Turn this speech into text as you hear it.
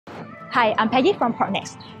Hi, I'm Peggy from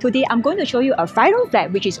Pronext. Today, I'm going to show you a 5-room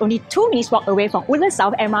flat which is only 2 minutes walk away from Woodlands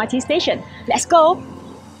South MRT station. Let's go!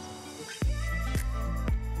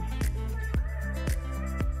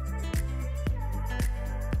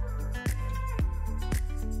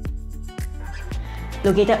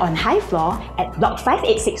 Located on high floor at Block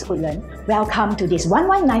 586 Woodlands, welcome to this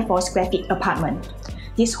 1194 square feet apartment.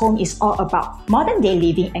 This home is all about modern day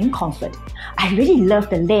living and comfort. I really love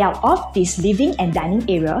the layout of this living and dining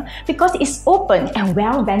area because it's open and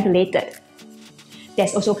well ventilated.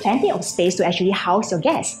 There's also plenty of space to actually house your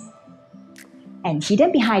guests. And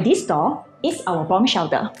hidden behind this door is our bomb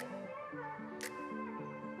shelter.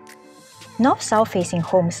 North-south facing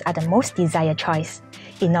homes are the most desired choice.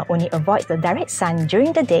 It not only avoids the direct sun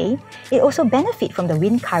during the day, it also benefits from the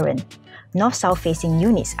wind current. North-south facing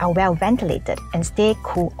units are well ventilated and stay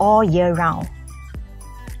cool all year round.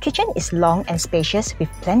 Kitchen is long and spacious with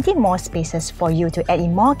plenty more spaces for you to add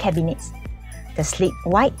in more cabinets. The sleek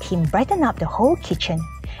white theme brightens up the whole kitchen.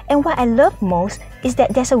 And what I love most is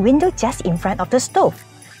that there's a window just in front of the stove,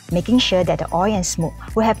 making sure that the oil and smoke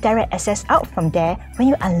will have direct access out from there when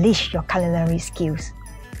you unleash your culinary skills.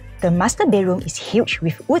 The master bedroom is huge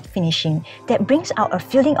with wood finishing that brings out a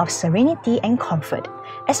feeling of serenity and comfort,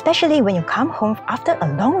 especially when you come home after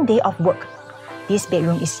a long day of work. This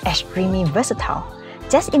bedroom is extremely versatile.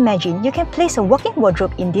 Just imagine you can place a walk-in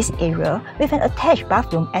wardrobe in this area with an attached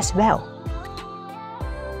bathroom as well.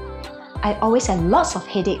 I always had lots of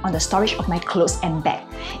headache on the storage of my clothes and bag.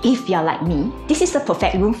 If you're like me, this is the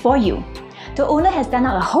perfect room for you. The owner has done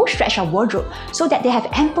out a whole stretch of wardrobe so that they have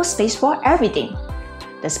ample space for everything.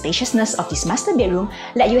 The spaciousness of this master bedroom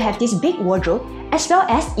let you have this big wardrobe as well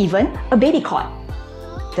as even a baby cot.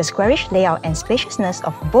 The squarish layout and spaciousness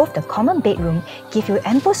of both the common bedroom give you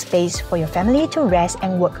ample space for your family to rest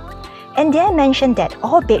and work. And did I mention that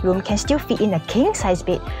all bedrooms can still fit in a king-size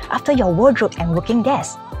bed after your wardrobe and working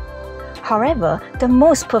desk? However, the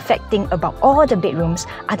most perfect thing about all the bedrooms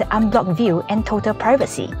are the unblocked view and total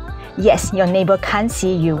privacy. Yes, your neighbor can't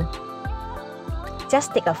see you.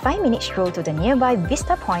 Just take a 5-minute stroll to the nearby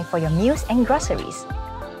Vista Point for your meals and groceries.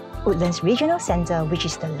 Woodlands Regional Centre, which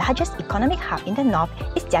is the largest economic hub in the north,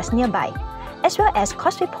 is just nearby, as well as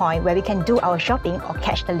Causeway Point where we can do our shopping or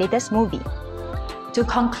catch the latest movie. To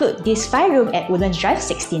conclude, this 5-room at Woodlands Drive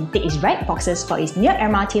 16 ticks its right boxes for its near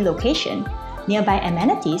MRT location, nearby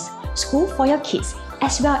amenities, school for your kids,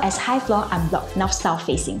 as well as high-floor unblocked north-south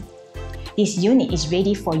facing. This unit is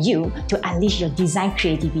ready for you to unleash your design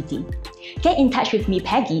creativity. Get in touch with me,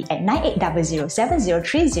 Peggy, at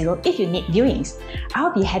 98007030 if you need viewings.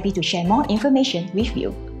 I'll be happy to share more information with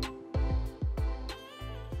you.